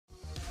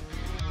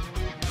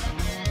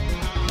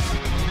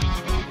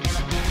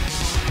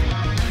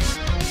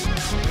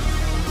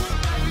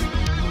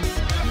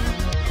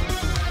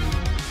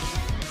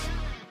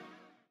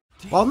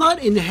while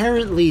not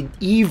inherently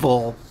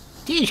evil,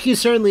 THQ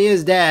certainly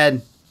is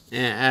dead.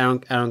 I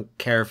don't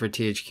care for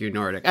THQ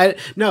Nordic.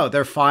 No,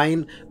 they're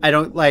fine. I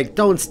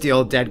don't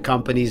steal dead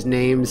companies'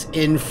 names,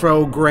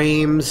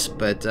 Infogrames,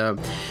 but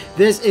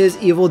this is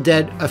Evil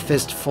Dead: A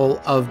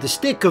Fistful of the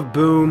Stick of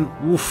Boom.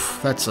 Oof,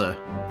 that's a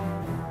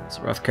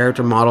rough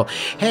character model.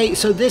 Hey,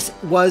 so this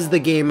was the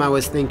game I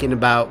was thinking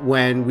about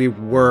when we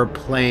were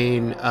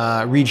playing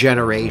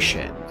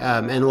Regeneration,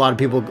 and a lot of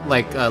people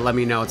let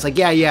me know. It's like,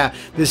 yeah,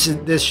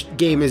 this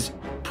game is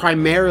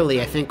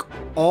primarily, I think,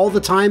 all the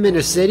time in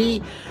a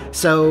city.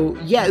 So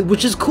yeah,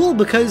 which is cool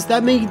because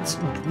that makes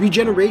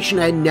Regeneration.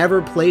 I had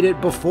never played it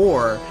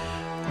before,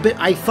 but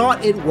I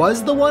thought it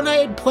was the one I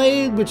had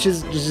played, which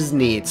is just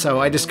neat. So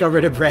I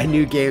discovered a brand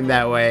new game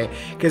that way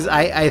because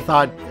I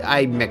thought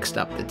I mixed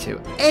up the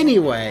two.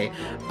 Anyway,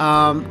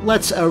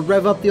 let's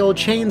rev up the old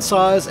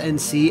chainsaws and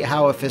see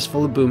how A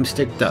Fistful of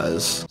Boomstick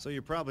does. So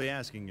you're probably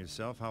asking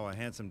yourself how a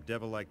handsome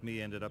devil like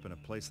me ended up in a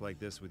place like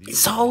this with you.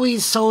 It's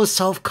always so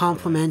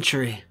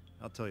self-complimentary.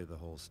 I'll tell you the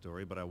whole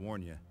story, but I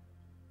warn you,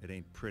 it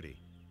ain't pretty.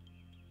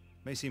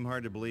 May seem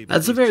hard to believe.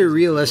 That's a very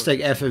realistic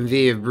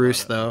FMV of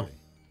Bruce, though.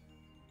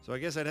 So I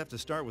guess I'd have to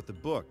start with the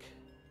book.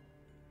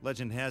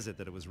 Legend has it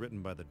that it was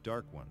written by the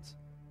Dark Ones.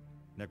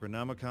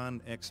 Necronomicon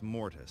Ex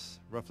Mortis,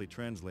 roughly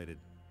translated,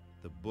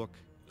 the Book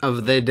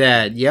of the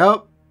Dead.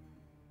 Yup.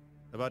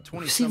 About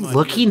 20 What's he some odd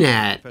looking years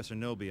at? ago, Professor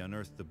Nobi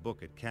unearthed the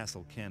book at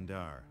Castle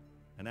Kandar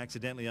and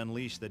accidentally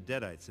unleashed the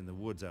Deadites in the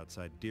woods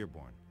outside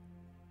Dearborn.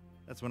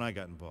 That's when I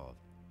got involved.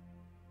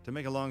 To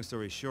make a long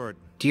story short,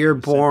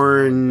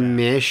 Dearborn,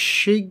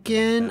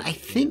 Michigan? I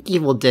think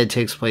Evil Dead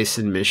takes place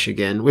in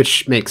Michigan,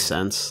 which makes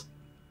sense.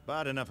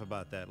 But enough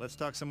about that. Let's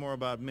talk some more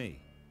about me.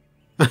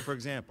 For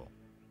example,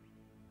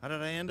 how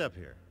did I end up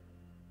here?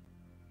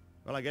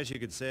 Well, I guess you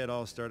could say it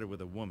all started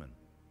with a woman.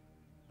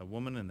 A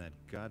woman in that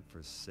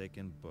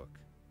godforsaken book.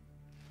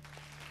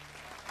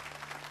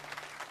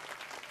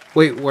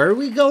 Wait, where are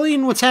we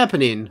going? What's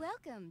happening?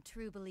 Welcome,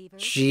 true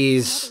believers.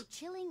 Jeez.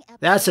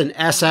 That's an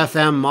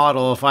SFM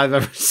model if I've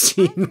ever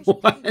seen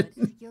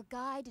one. Your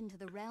guide into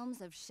the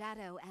realms of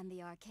shadow and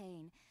the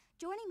arcane.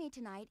 Joining me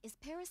tonight is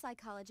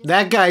parapsychologist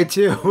that guy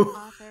too.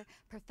 Author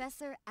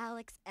Professor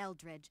Alex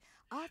Eldridge.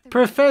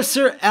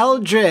 Professor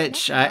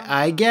Eldridge.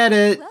 I get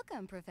it.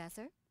 Welcome,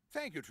 Professor.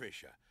 Thank you,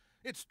 Tricia.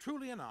 It's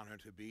truly an honor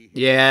to be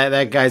here. Yeah,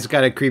 that guy's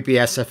got a creepy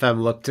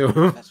SFM look to him.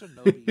 Professor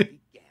Nobi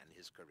began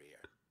his career.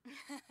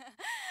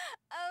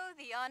 Oh,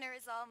 the honor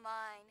is all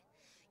mine.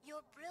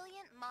 Your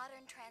brilliant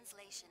modern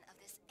translation of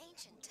this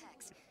ancient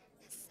text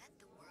has set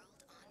the world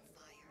on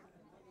fire.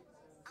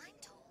 I'm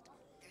told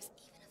there's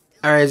even a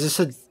film. Alright, is this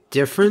a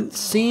different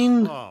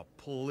scene? Oh,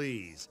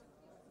 please.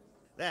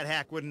 That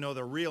hack wouldn't know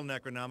the real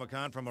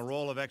Necronomicon from a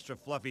roll of extra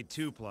fluffy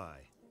 2-ply.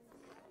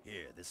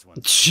 Here, this one.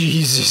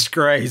 Jesus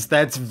Christ,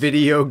 that's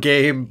video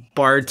game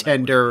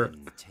bartender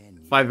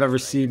if I've ever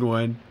seen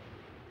one.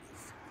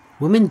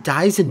 Woman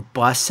dies in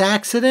bus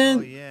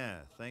accident? Oh yeah,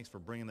 thanks for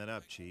bringing that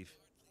up, Chief.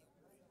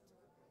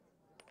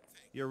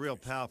 You're a real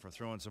pal for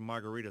throwing some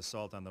margarita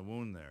salt on the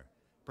wound there.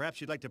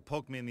 Perhaps you'd like to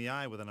poke me in the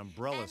eye with an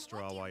umbrella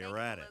straw while you're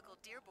at it.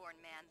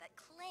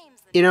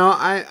 You know,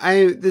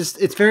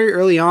 it's very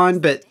early on,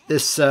 but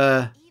this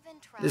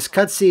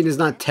cutscene is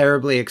not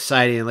terribly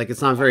exciting. Like,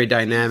 it's not very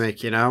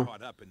dynamic, you know?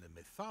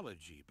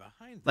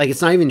 Like,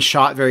 it's not even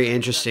shot very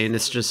interesting.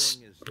 It's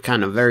just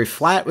kind of very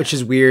flat, which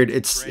is weird.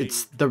 It's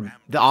the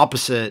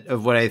opposite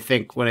of what I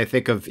think when I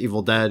think of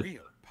Evil Dead. The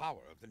real power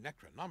of the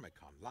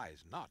Necronomicon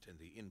lies not in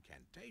the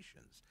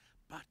incantations,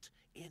 but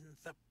in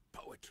the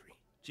poetry.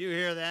 Did you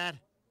hear that?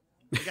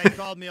 The guy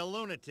called me a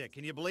lunatic.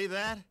 Can you believe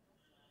that?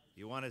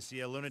 You want to see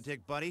a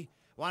lunatic, buddy?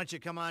 Why don't you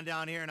come on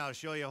down here and I'll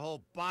show you a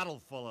whole bottle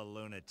full of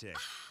lunatic.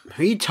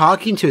 Who are you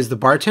talking to? Is the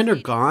bartender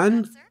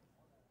gone?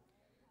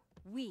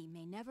 We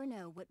may never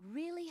know what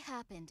really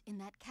happened in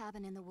that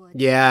cabin in the woods.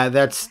 Yeah,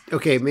 that's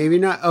okay. Maybe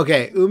not.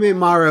 Okay,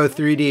 Umemaro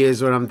 3D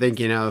is what I'm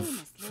thinking of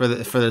for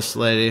this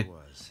lady.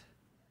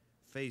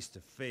 Face to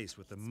face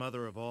with the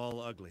mother of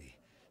all ugly.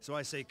 So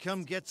I say,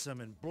 come get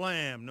some, and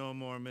blam, no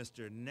more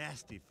Mr.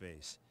 Nasty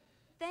Face.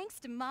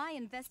 Thanks to my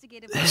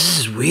investigative. This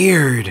is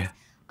weird.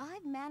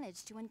 I've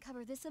managed to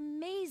uncover this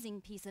amazing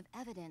piece of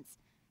evidence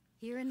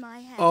here in my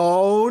head.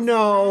 Oh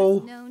no!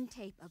 The known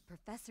tape of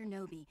Professor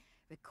Nobi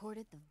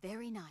recorded the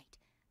very night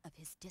of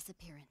his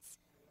disappearance.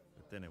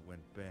 But then it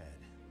went bad.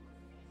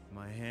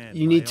 My hand.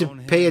 You need to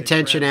pay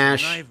attention,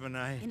 Ash.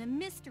 In a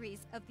Mysteries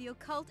of the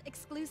Occult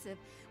exclusive,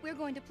 we're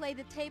going to play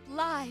the tape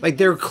live. Like,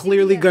 they're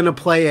clearly gonna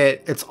play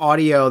it. It's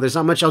audio. There's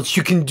not much else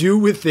you can do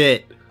with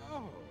it.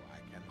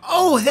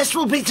 Oh, this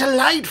will be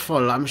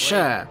delightful, I'm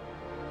sure. What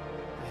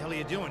the hell are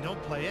you doing?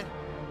 Don't play it.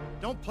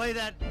 Don't play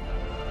that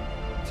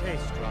tape,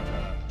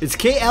 Strata. It's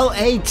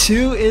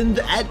KLA2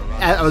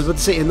 I was about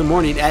to say in the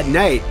morning, at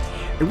night.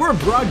 And we're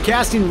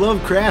broadcasting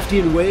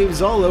Lovecraftian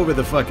waves all over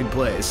the fucking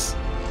place.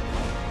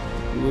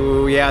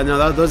 Ooh, yeah,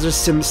 no, those are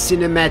some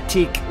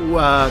cinematic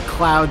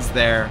clouds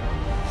there.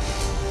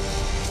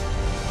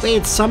 Wait,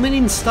 it's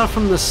summoning stuff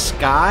from the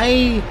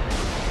sky?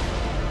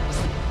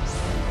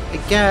 I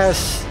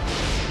guess.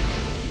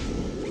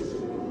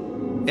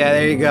 Yeah,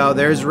 there you go.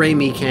 There's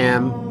Raimi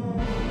Cam.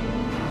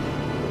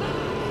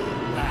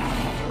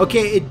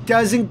 Okay, it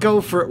doesn't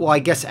go for... Well, I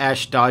guess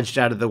Ash dodged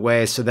out of the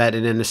way so that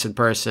an innocent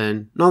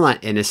person... No,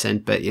 not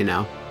innocent, but, you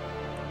know.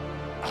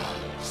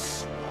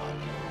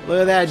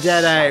 Look at that,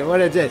 Jedi. What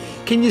it did.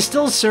 Can you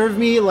still serve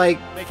me, like,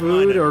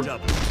 food or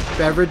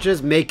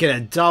beverages? Make it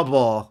a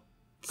double.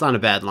 It's not a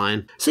bad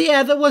line. So,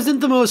 yeah, that wasn't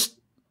the most,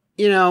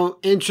 you know,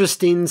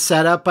 interesting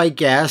setup, I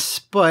guess.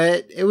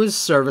 But it was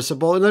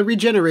serviceable. And the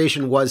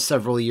regeneration was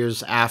several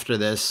years after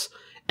this.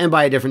 And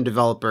by a different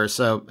developer,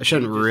 so I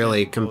shouldn't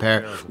really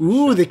compare.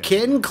 Ooh, the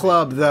Kitten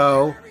Club,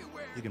 though.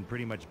 You can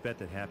pretty much bet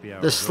that happy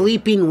hour. The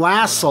Sleeping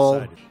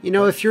Wassel. You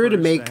know, if you were to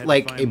make,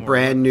 like, a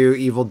brand new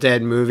Evil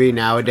Dead movie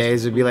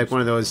nowadays, it'd be like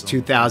one of those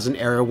 2000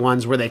 era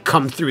ones where they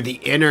come through the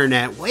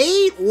internet.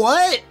 Wait,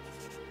 what?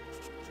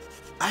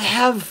 I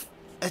have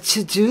a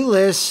to-do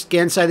list.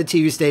 Get inside the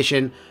TV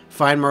station,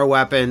 find more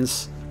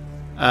weapons.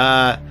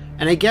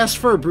 And I guess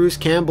for Bruce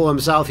Campbell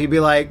himself, he'd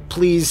be like,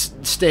 please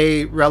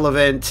stay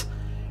relevant.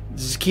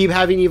 Just keep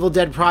having Evil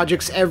Dead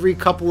projects every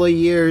couple of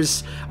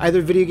years,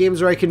 either video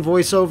games where I can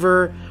voice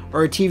over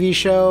or a TV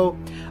show.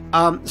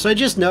 So I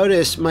just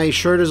noticed my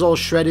shirt is all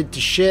shredded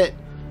to shit,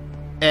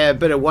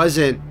 but it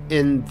wasn't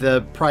in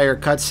the prior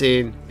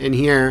cutscene. In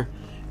here,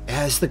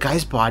 is the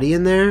guy's body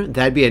in there?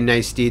 That'd be a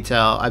nice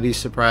detail. I'd be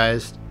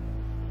surprised.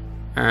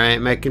 All right,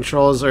 my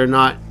controls are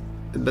not,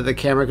 but the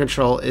camera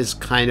control is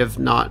kind of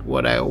not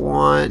what I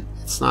want.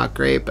 It's not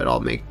great, but I'll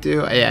make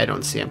do. Yeah, I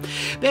don't see him.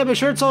 Yeah, my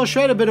shirt's all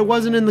shredded, but it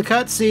wasn't in the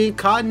cutscene.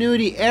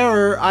 Continuity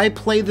error. I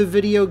play the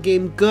video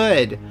game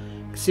good.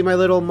 See my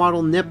little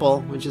model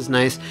nipple, which is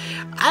nice.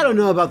 I don't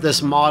know about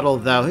this model,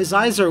 though. His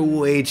eyes are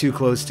way too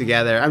close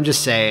together. I'm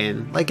just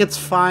saying. Like, it's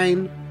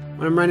fine.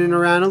 When I'm running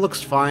around, it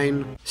looks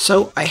fine.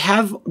 So, I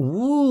have,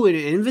 ooh, an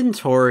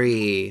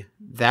inventory.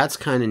 That's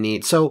kind of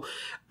neat. So,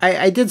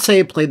 I did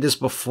say I played this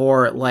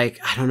before, like,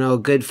 I don't know, a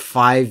good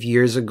 5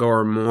 years ago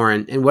or more.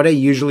 And what I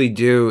usually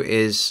do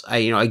is,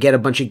 I get a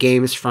bunch of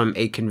games from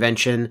a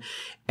convention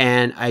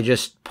and I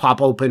just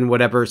pop open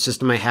whatever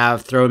system I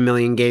have, throw a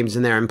million games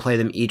in there and play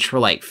them each for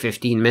like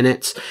 15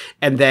 minutes.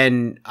 And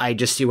then I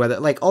just see whether,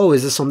 like, oh,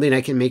 is this something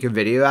I can make a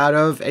video out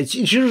of? It's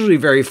usually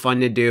very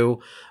fun to do.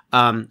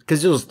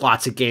 Because there's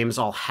lots of games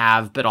I'll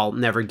have, but I'll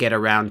never get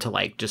around to,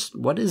 like, just,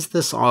 what is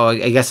this? Oh,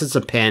 I guess it's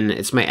a pin.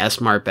 It's my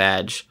S-Mart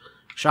badge.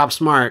 Shop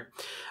smart.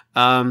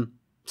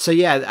 So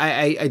yeah,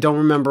 I don't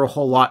remember a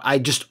whole lot.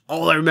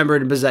 All I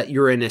remembered was that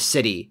you're in a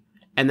city,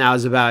 and that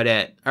was about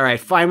it. All right,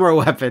 find more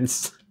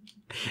weapons,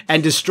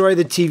 and destroy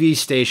the TV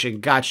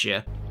station.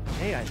 Gotcha.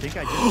 Hey, I think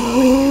I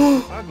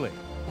just ugly.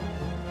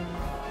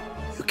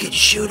 You can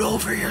shoot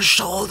over your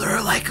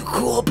shoulder like a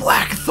cool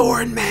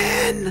Blackthorn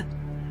man.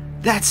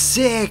 That's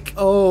sick.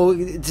 Oh,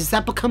 does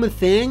that become a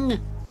thing?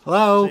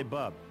 Hello? Say,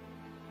 Bub,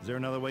 is there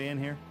another way in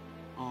here?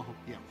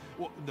 Yeah.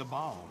 Well, the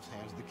boss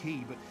has the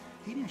key, but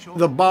he didn't show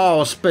the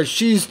boss, but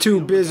she's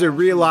too busy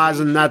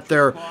realizing that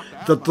the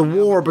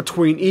war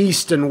between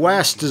East and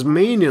West is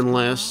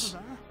meaningless.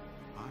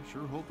 I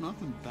sure hope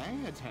nothing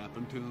bad's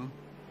happened to him.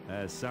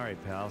 Sorry,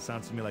 pal.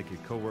 Sounds to me like your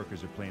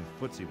coworkers are playing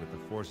footsie with the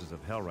forces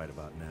of hell right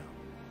about now.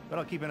 But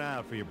I'll keep an eye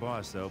out for your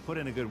boss, though. Put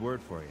in a good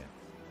word for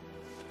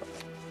you.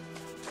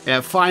 Yeah,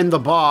 find the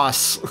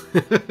boss.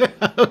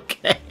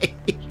 Okay.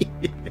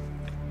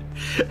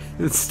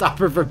 Stop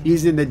her from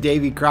using the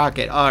Davy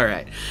Crockett.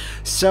 Alright.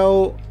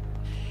 So,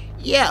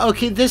 yeah,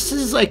 okay, this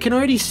is, I can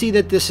already see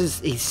that this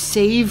is a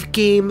save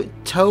game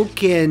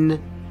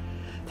token.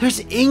 There's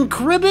ink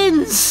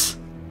ribbons!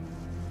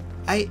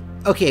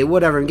 Okay,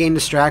 whatever, I'm getting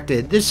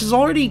distracted. This is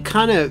already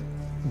kind of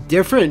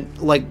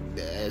different, like,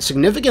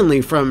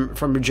 significantly from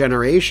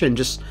Regeneration.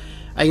 Just,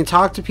 I can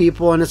talk to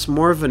people and it's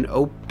more of an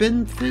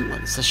open thing.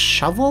 What is a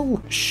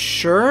shovel?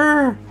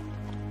 Sure.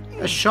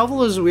 A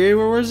shovel is weird.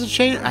 Where's the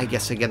chain? I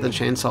guess I get the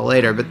chainsaw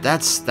later, but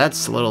that's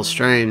a little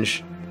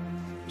strange.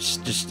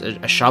 Just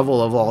a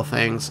shovel of all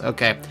things.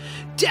 Okay.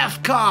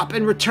 Death Cop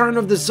and Return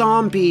of the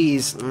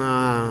Zombies.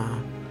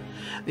 I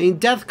mean,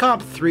 Death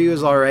Cop 3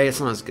 was alright. It's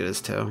not as good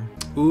as 2.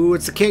 Ooh,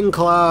 it's a Kitten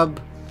Club.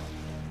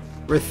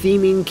 We're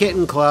theming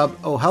Kitten Club.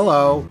 Oh,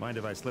 hello. Mind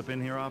if I slip in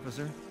here,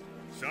 officer?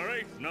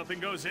 Sorry, nothing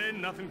goes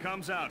in, nothing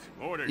comes out.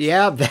 Orders.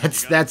 Yeah,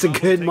 that's a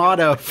good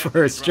motto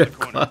for a strip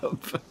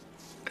club.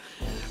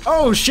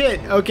 Oh shit,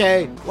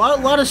 okay. A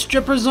lot of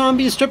stripper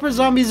zombies. Stripper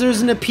zombies,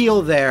 there's an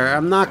appeal there.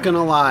 I'm not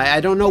gonna lie. I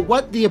don't know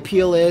what the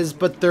appeal is,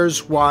 but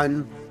there's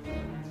one.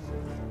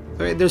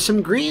 Alright, there's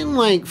some green,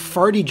 like,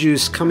 farty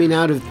juice coming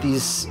out of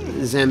these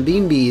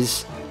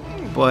Zambimbis,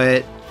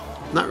 but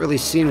not really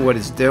seeing what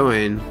it's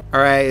doing.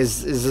 Alright,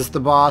 is this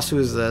the boss? Who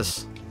is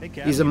this? Hey,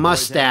 Cap, He's a you boys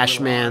mustache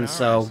having a little man, R&R,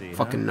 so I see,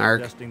 fucking huh? narc.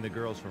 Dusting the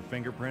girls for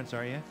fingerprints,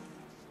 are you?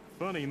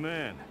 Funny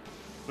man.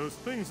 Those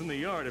things in the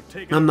yard have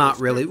taken I'm over not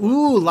the really. strip club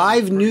Ooh,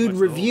 live pretty nude much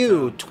the whole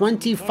review. town.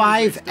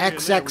 25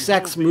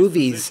 XXX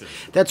movies.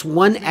 That's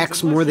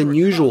 1X more than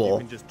You usual.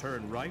 can just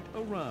turn right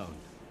around.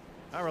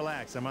 I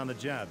relax. I'm on the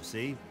job,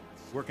 see?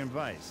 Working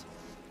vice.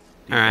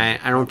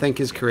 Alright, I don't think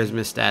his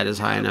charisma stat is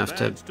high enough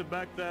to Badge to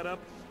back that up.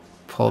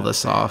 pull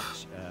this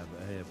off.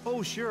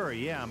 Oh, sure,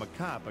 yeah, I'm a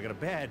cop. I got a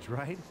badge,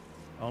 right?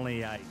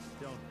 Only I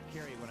don't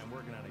carry it when I'm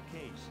working on a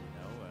case, you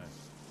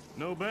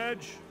know? No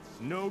badge,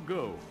 no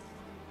go.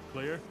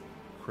 Clear?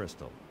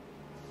 Crystal.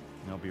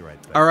 I'll be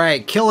right back. All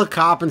right, kill a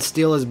cop and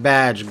steal his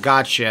badge.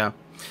 Gotcha.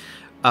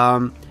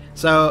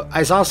 So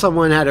I saw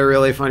someone had a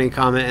really funny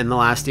comment in the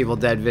last Evil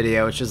Dead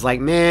video, which is like,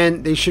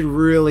 man, they should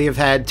really have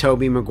had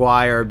Tobey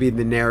Maguire be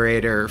the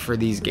narrator for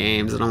these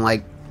games. And I'm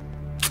like,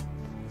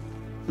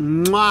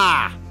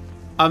 mwah!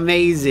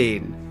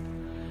 Amazing.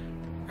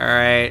 All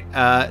right,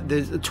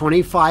 there's a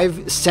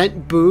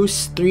 25-cent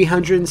boost,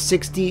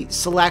 360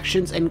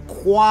 selections, and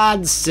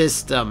quad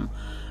system.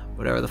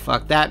 Whatever the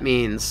fuck that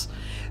means.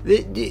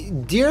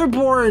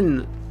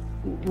 Dearborn,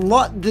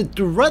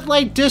 the red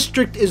light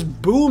district is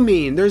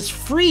booming. There's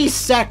free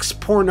sex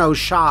porno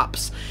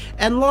shops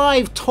and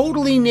live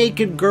totally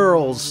naked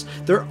girls.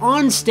 They're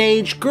on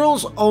stage,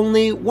 girls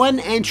only, 1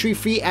 entry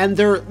fee, and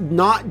they're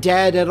not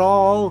dead at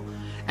all.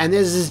 And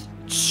this is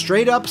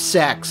straight up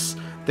sex.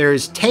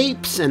 There's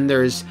tapes and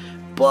there's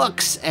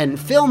books and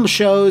film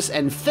shows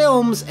and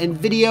films and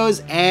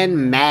videos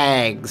and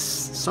mags.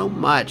 So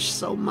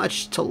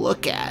much to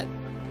look at.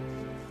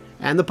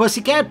 And the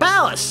Pussycat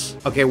Palace.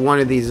 Okay, one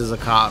of these is a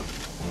cop.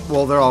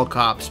 Well, they're all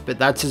cops, but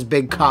that's his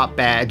big cop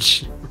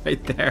badge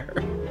right there.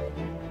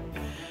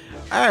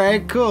 All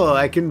right, cool.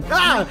 I can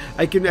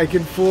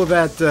fool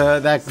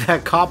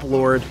that cop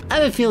lord. I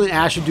have a feeling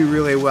Ash would do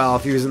really well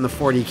if he was in the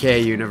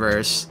 40K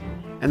universe.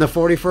 And the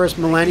 41st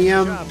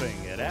millennium,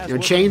 you know,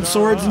 chain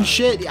swords and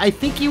shit. I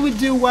think he would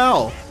do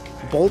well.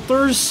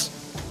 Bolters?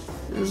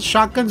 His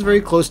shotgun's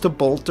very close to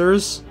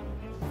bolters.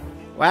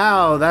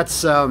 Wow,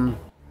 that's a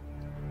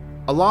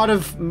lot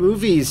of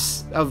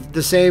movies of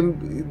the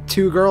same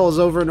 2 girls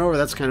over and over.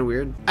 That's kind of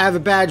weird. I have a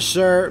badge,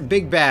 sir.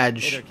 Big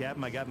badge. Hey there,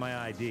 Captain. I got my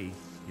ID.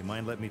 You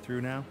mind letting me through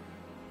now?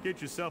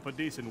 Get yourself a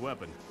decent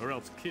weapon, or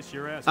else kiss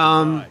your ass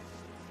goodbye.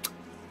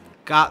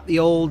 Got the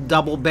old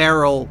double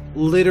barrel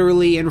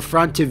literally in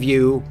front of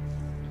you.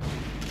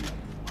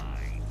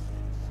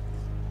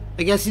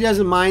 I guess he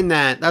doesn't mind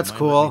that. That's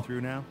cool. Let me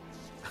through now?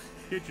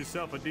 Get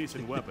yourself a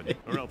decent weapon,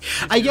 or else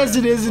I guess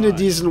it isn't a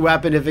decent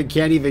weapon if it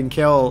can't even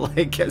kill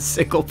like a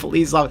single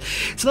police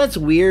officer. So that's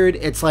weird.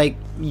 It's like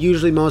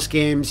usually most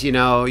games, you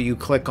know, you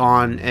click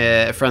on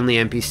a friendly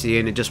NPC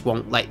and it just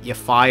won't let you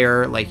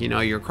fire. Like, you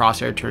know, your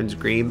crosshair turns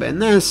green. But in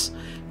this,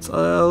 it's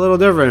a little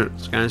different.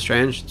 It's kind of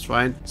strange. It's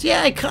fine. So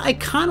yeah, I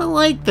kind of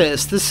like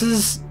this. This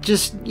is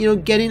just, you know,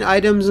 getting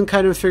items and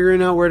kind of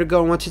figuring out where to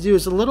go and what to do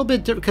is a little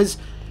bit different because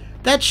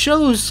that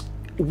shows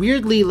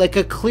weirdly like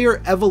a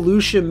clear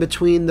evolution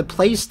between the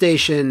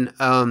PlayStation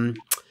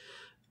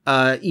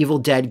Evil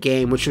Dead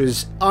game, which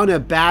was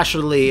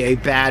unabashedly a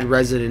bad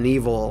Resident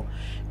Evil,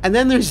 and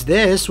then there's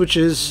this, which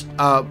is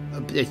a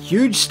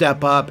huge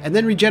step up, and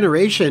then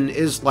Regeneration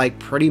is like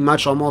pretty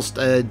much almost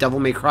a Devil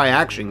May Cry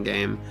action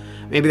game.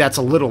 Maybe that's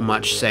a little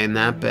much saying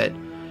that, but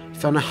I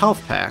found a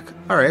health pack.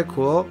 All right,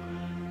 cool.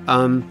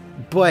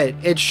 But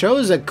it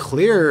shows a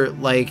clear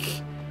like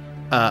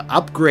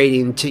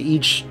upgrading to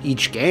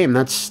each game.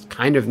 That's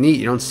kind of neat.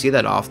 You don't see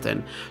that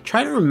often.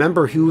 Try to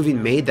remember who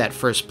even made that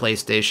first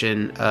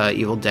PlayStation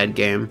Evil Dead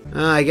game.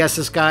 I guess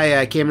this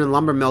guy came in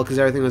Lumber Mill because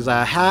everything was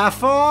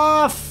half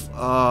off.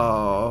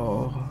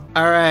 Oh.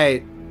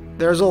 Alright.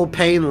 There's old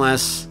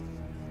Painless.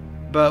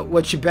 But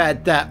what you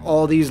bet that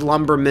all these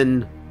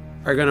lumbermen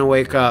are gonna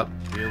wake up?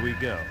 Here we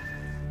go.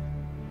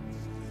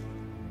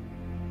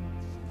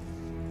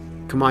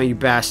 Come on, you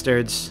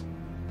bastards.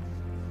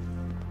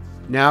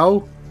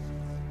 No?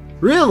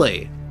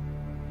 Really?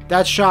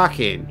 That's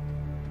shocking.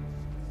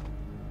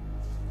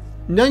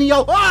 None of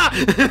y'all.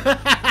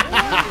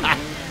 Ah!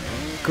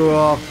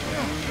 Cool.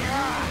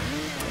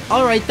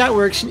 Alright, that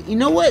works. You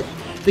know what?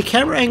 The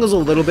camera angle's a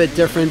little bit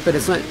different, but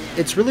it's not.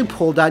 It's really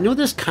pulled out. You know what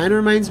this kind of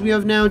reminds me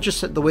of now?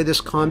 Just the way this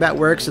combat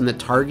works and the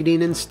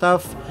targeting and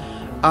stuff.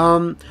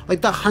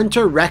 Like the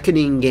Hunter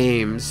Reckoning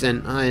games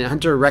and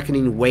Hunter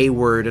Reckoning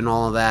Wayward and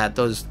all of that.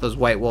 Those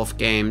White Wolf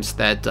games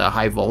that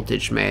High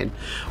Voltage made.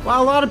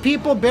 Wow, a lot of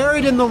people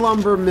buried in the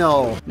lumber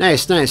mill.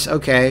 Nice, nice.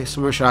 Okay,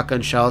 some more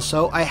shotgun shells.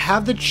 So I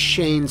have the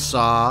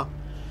chainsaw.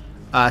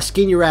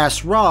 Skin your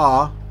ass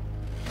raw.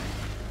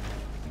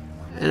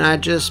 And I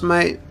just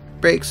might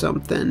break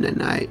something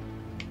tonight.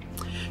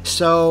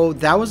 So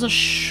that was a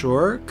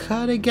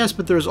shortcut, I guess,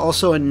 but there was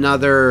also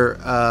another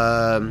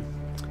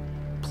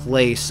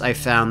place I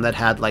found that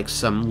had like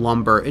some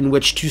lumber in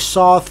which to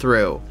saw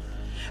through.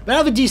 But I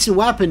have a decent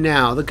weapon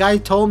now. The guy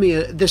told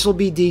me this will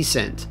be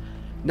decent.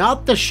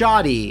 Not the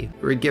shoddy.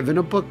 We're given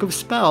a book of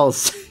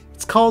spells.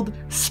 It's called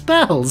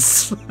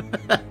Spells.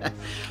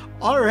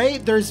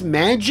 Alright, there's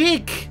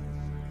magic.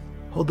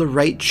 Hold the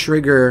right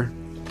trigger.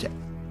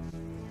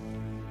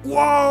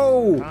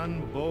 Whoa!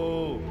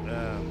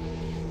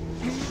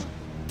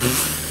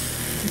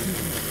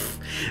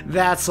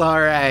 That's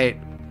alright.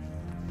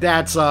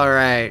 That's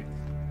alright.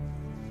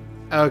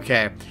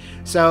 Okay.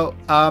 So,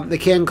 the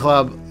King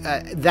Club,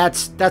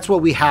 that's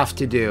what we have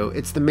to do.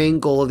 It's the main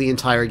goal of the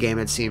entire game,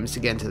 it seems, to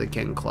get into the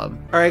King Club.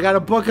 Alright, I got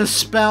a book of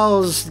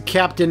spells,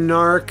 Captain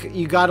Narc.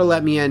 You gotta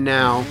let me in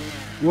now.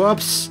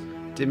 Whoops.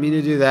 Didn't mean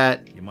to do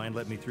that. You mind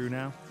letting me through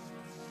now?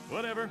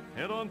 Whatever.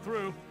 Head on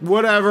through.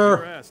 Whatever.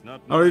 Your ass,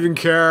 not I don't mine. even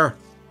care.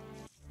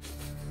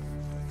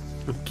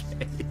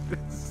 Okay.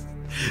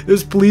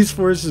 This police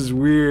force is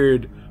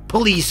weird.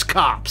 Police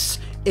cops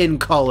in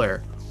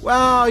color.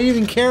 Wow, you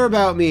even care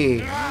about me.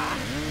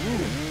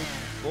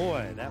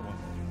 Boy, that one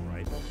was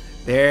right.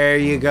 There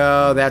you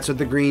go. That's what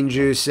the green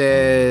juice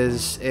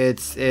is.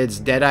 It's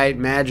Deadite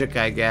magic,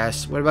 I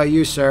guess. What about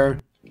you, sir?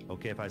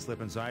 Okay if I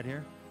slip inside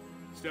here?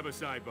 Step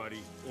aside, buddy.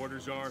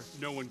 Orders are,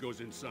 no one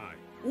goes inside.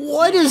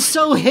 What is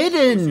so See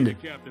hidden? the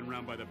captain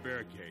round by the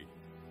barricade.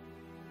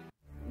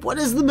 What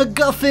is the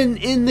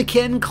MacGuffin in the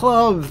Ken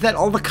Club that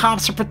all the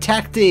cops are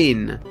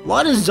protecting? A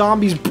lot of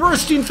zombies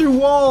bursting through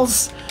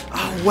walls.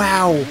 Oh,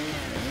 wow.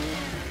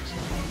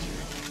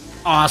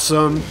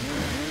 Awesome.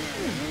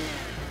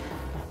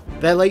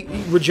 That, like,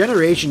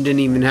 regeneration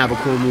didn't even have a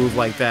cool move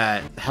like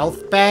that.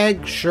 Health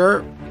bag?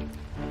 Sure.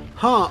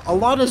 Huh, a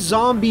lot of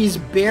zombies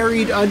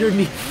buried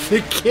underneath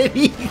the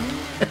kitty.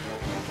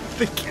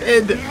 The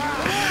kid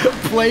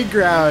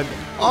playground.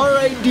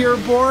 Alright,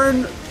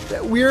 Dearborn.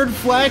 That weird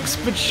flex,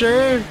 but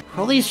sure.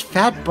 All these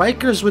fat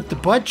bikers with the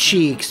butt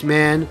cheeks,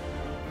 man.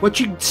 What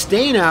you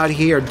staying out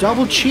here?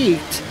 Double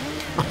cheeked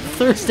on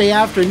Thursday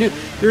afternoon.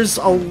 There's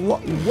a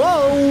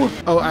whoa.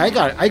 Oh, I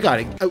got it.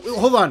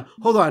 Hold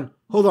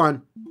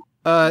on.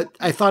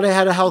 I thought I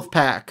had a health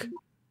pack.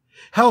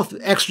 Health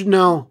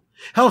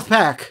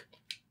pack.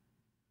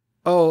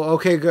 Oh,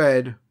 okay,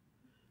 good.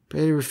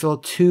 Ready to refill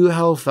 2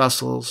 health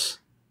vessels.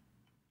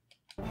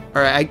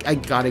 Alright, I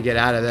gotta get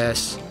out of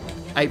this.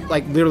 I,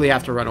 like, literally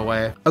have to run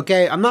away.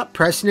 Okay, I'm not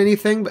pressing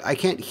anything, but I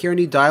can't hear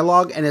any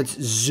dialogue, and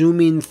it's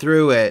zooming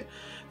through it.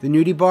 The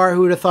nudie bar,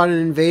 who would have thought an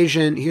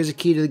invasion? Here's a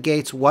key to the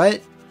gates.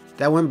 What?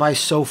 That went by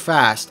so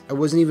fast. I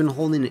wasn't even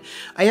holding it.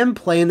 I am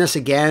playing this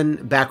again,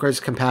 backwards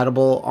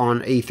compatible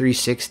on a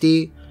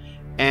 360.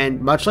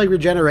 And much like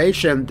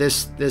Regeneration,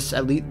 this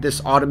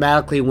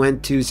automatically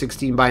went to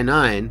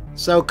 16:9.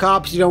 So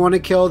cops, you don't want to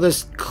kill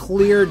this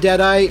clear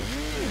Deadite?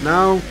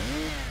 No?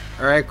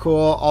 Alright,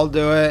 cool. I'll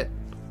do it.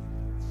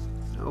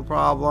 No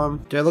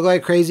problem. Do I look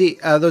like crazy?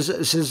 This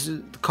is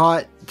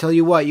caught. Tell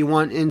you what, you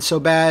want in so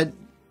bad.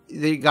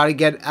 You gotta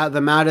get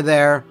them out of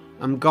there.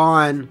 I'm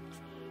gone.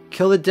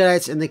 Kill the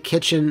Deadites in the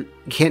kitchen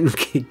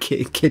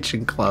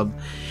club.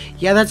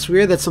 Yeah, that's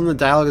weird that some of the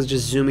dialogue is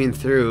just zooming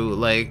through.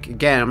 Like,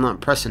 again, I'm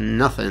not pressing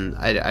nothing.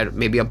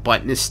 Maybe a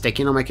button is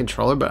sticking on my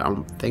controller, but I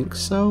don't think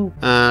so.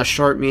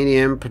 Short,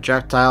 medium,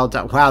 projectile.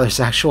 Wow, there's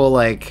actual,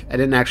 like, I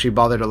didn't actually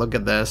bother to look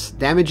at this.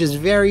 Damage is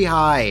very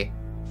high.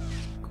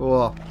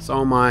 Cool.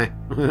 So am I.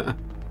 No,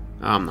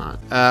 I'm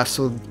not.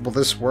 So will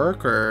this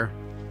work, or?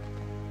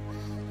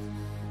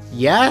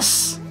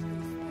 Yes?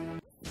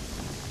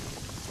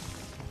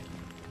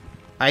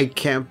 I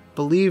can't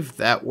believe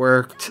that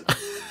worked.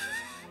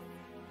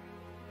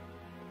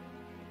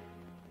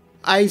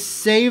 I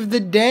saved the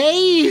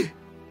day?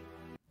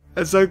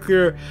 That's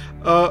unclear.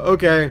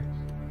 Okay.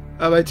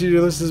 My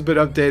to-do list has been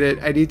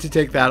updated. I need to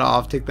take that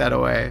off. Take that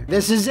away.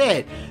 This is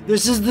it.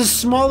 This is the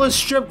smallest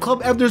strip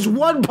club ever. There's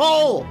one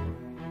pole.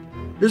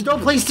 There's no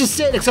place to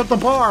sit except the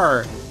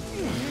bar.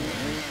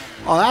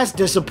 Oh, that's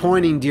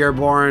disappointing,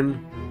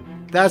 Dearborn.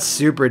 That's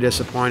super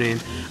disappointing.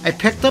 I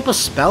picked up a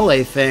spell,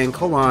 I think.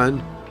 Hold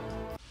on.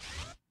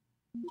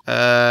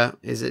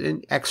 Is it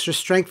an extra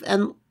strength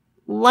and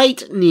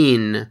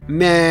lightning?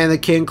 Man, the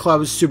King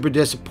Club is super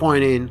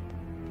disappointing.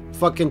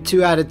 Fucking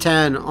 2 out of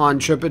 10 on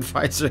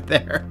TripAdvisor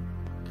there.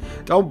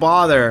 Don't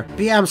bother. But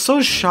yeah, I'm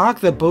so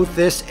shocked that both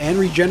this and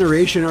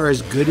Regeneration are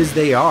as good as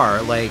they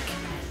are. Like,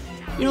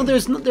 you know,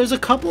 there's a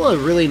couple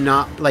of really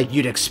not, like,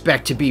 you'd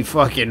expect to be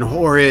fucking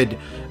horrid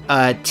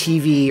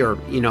TV or,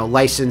 you know,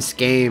 licensed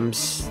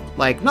games.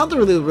 Like, not the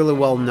really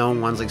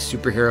well-known ones like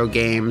superhero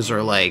games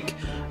or, like,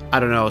 I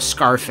don't know,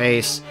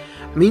 Scarface.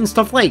 I mean,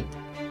 stuff like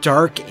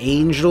Dark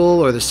Angel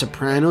or the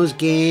Sopranos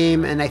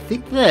game, and I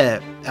think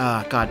the,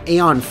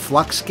 Aeon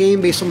Flux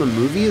game based on the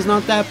movie is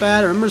not that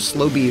bad. I remember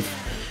Slow Beef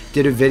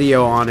did a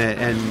video on it,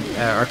 and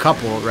or a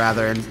couple,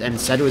 rather, and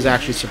said it was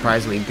actually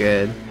surprisingly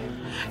good.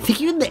 I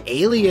think even the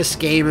Alias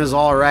game is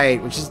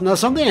alright, which is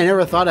something I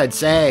never thought I'd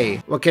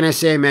say. What can I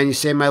say, man? You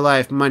saved my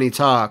life. Money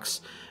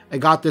talks. I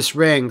got this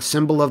ring,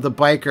 symbol of the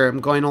biker. I'm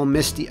going all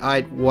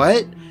misty-eyed.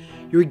 What?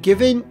 You were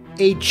given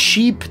a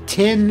cheap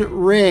tin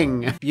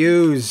ring.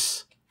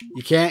 Use.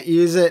 You can't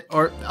use it,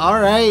 or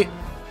alright.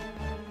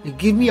 You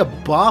give me a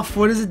buff?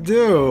 What does it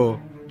do?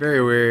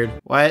 Very weird.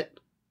 What?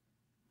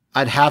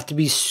 I'd have to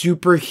be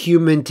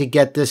superhuman to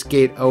get this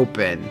gate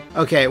open.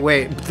 Okay,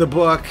 wait, the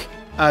book.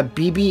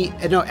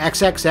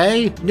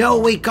 XXA? No,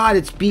 wait, God,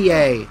 it's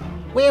BA.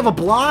 Wait, I have a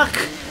block?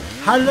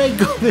 How did I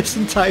go this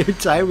entire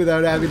time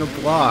without having a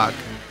block?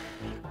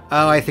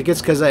 Oh, I think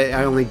it's because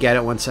I only get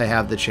it once I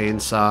have the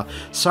chainsaw.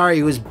 Sorry,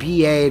 it was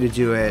BA to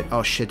do it.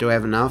 Oh shit, do I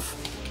have enough?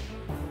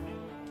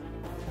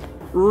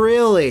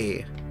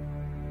 Really?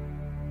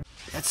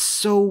 That's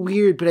so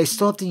weird, but I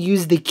still have to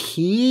use the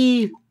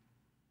key?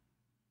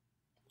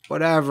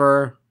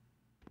 Whatever.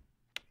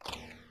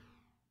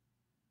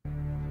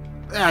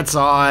 That's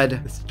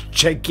odd. It's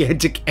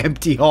gigantic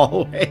empty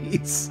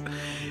hallways.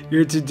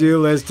 Your to-do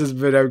list has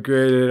been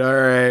upgraded.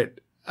 Alright.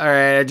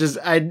 Alright,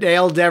 I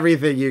nailed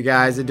everything, you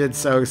guys. It did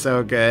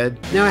so good.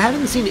 Now, I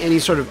haven't seen any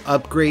sort of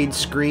upgrade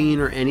screen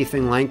or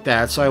anything like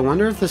that, so I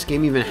wonder if this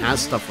game even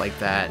has stuff like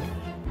that.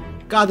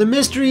 God, the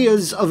mystery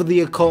of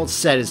the occult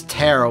set is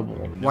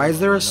terrible. Why is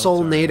there a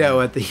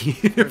Soulnado at the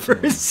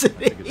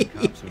university? The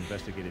cops who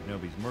investigated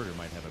Nobi's murder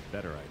might have a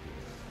better idea.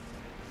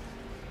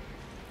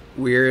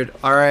 Weird.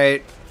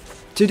 Alright.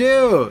 To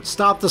do!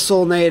 Stop the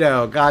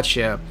Soulnado.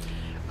 Gotcha.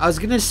 I was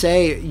gonna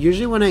say,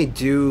 usually when I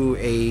do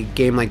a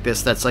game like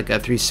this that's like a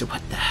 3...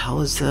 What the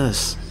hell is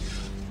this?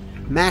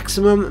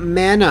 Maximum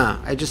mana.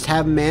 I just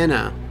have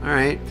mana.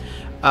 Alright.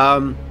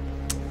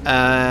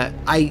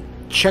 I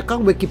check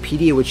on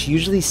Wikipedia, which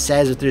usually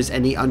says if there's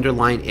any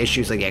underlying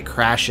issues, like it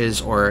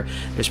crashes or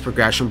there's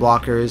progression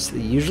blockers.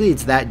 Usually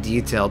it's that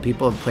detailed.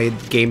 People have played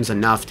games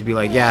enough to be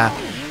like, yeah,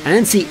 I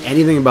didn't see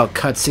anything about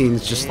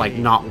cutscenes just like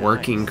not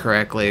working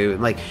correctly.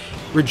 Like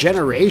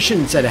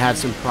Regeneration said it had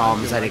some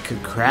problems, that it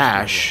could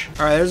crash.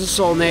 Alright, there's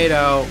a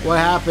Soulnado. What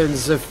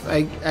happens if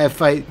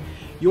I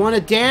you want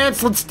to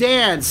dance? Let's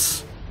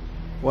dance.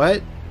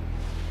 What?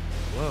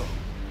 Whoa.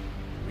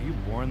 Were you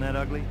born that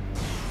ugly?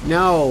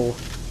 No.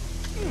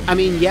 I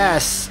mean,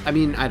 yes. I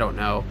mean, I don't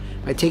know.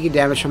 Am I taking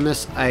damage from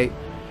this? I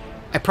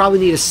probably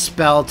need a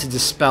spell to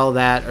dispel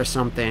that or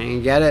something.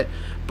 You get it?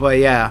 But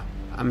yeah,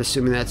 I'm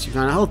assuming that's you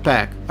found a health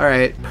pack.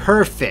 Alright,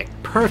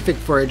 perfect. Perfect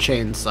for a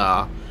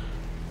chainsaw.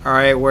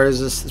 Alright, where is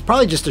this? It's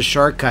probably just a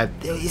shortcut.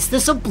 Is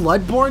this a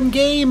Bloodborne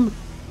game?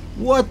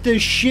 What the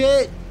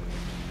shit?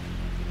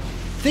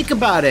 Think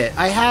about it.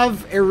 I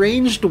have a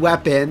ranged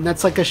weapon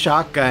that's like a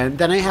shotgun.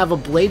 Then I have a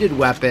bladed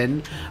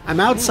weapon. I'm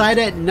outside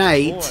at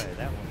night.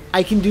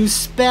 I can do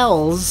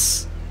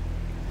spells.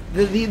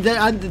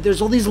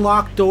 There's all these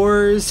locked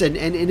doors and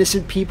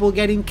innocent people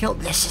getting killed.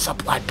 This is a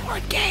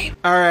Bloodborne game.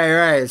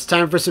 Alright. It's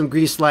time for some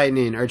grease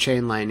lightning or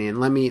chain lightning.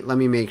 Let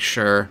me make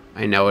sure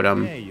I know what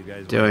I'm you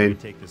guys doing.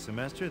 Take the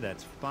semester,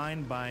 that's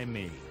fine by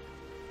me.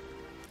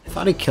 I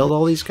thought I killed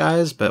all these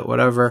guys, but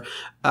whatever.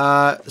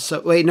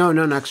 So wait, no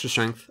extra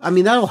strength. I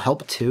mean, that'll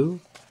help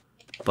too.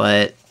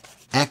 But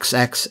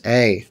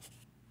XXA.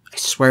 I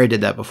swear I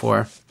did that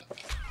before.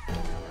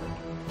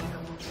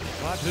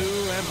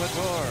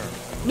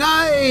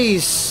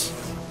 Nice!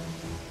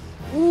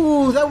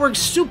 Ooh, that works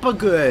super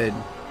good.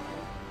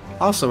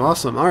 Awesome.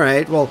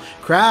 Alright, well,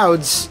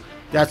 crowds.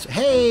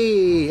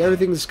 Hey,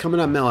 everything's coming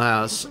up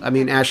Millhouse. I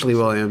mean, Ashley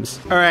Williams.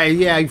 Alright,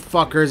 yeah, you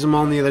fuckers, I'm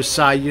on the other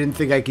side. You didn't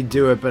think I could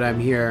do it, but I'm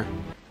here.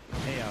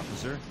 Hey,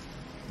 officer.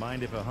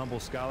 Mind if a humble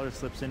scholar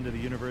slips into the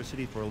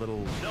university for a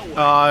little...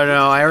 Oh,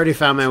 no, I already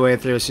found my way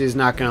through, so he's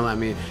not gonna let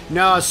me.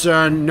 No,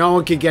 sir, no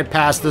one can get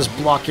past this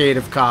blockade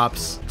of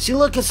cops. See,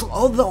 look, it's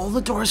all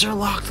the doors are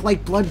locked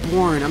like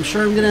Bloodborne. I'm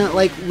sure I'm gonna,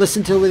 like,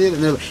 listen to it with it,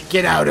 and they're like,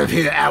 get out of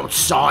here,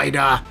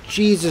 outsider.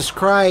 Jesus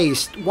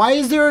Christ. Why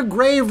is there a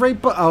grave right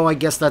oh, I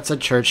guess that's a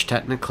church,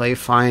 technically.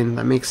 Fine,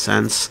 that makes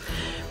sense.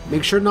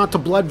 Make sure not to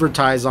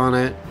bloodvertise on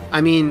it.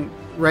 I mean...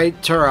 Right,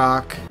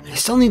 Turok. I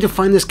still need to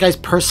find this guy's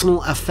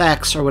personal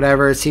effects or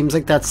whatever. It seems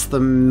like that's the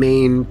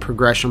main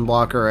progression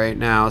blocker right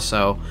now,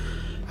 so...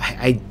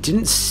 I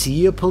didn't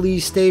see a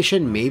police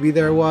station. Maybe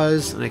there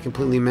was, and I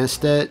completely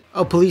missed it.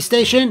 Oh, police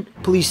station?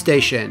 Police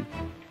station.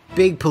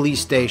 Big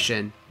police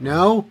station.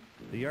 No?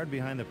 The yard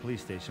behind the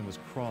police station was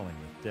crawling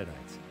with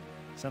deadites.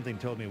 Something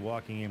told me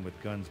walking in with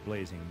guns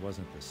blazing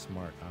wasn't the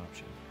smart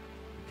option.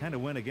 It kind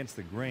of went against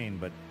the grain,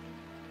 but...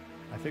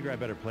 I figure I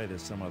better play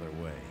this some other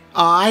way.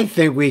 I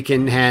think we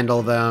can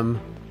handle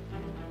them.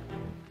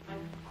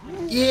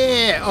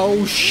 Yeah!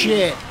 Oh,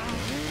 shit!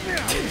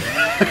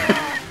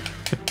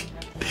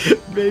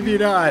 Maybe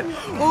not.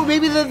 Oh,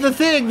 maybe the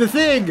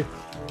thing!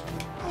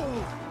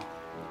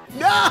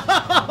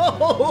 No!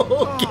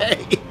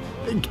 Okay.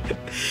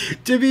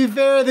 To be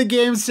fair, the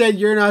game said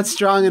you're not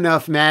strong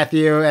enough,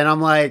 Matthew, and I'm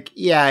like,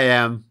 yeah, I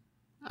am.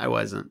 I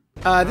wasn't.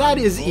 That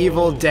is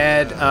Evil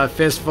Dead,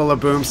 Fistful of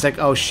Boomstick.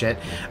 Oh, shit.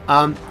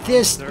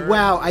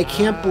 Wow, I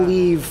can't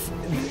believe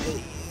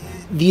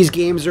these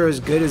games are as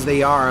good as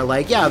they are.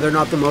 Like, yeah, they're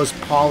not the most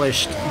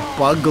polished,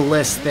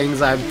 bugless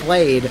things I've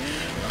played.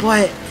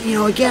 But, you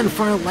know, again,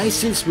 for a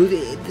licensed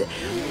movie,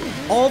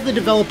 all the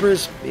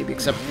developers, maybe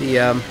except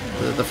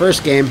the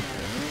first game,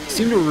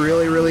 seem to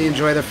really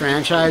enjoy the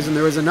franchise. And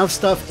there was enough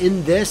stuff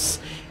in this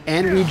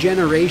and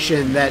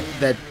Regeneration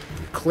that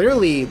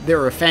clearly there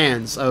were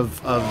fans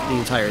of the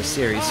entire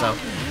series, so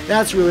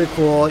that's really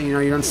cool. You know,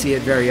 you don't see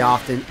it very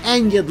often,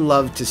 and you'd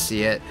love to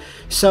see it.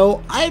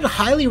 So I'd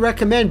highly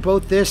recommend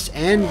both this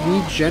and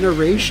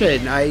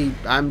Regeneration.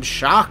 I'm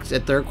shocked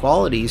at their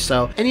quality.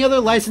 So any other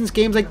licensed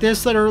games like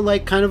this that are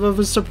like kind of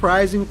a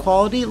surprising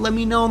quality, let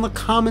me know in the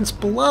comments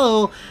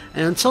below.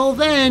 And until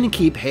then,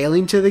 keep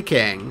hailing to the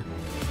king.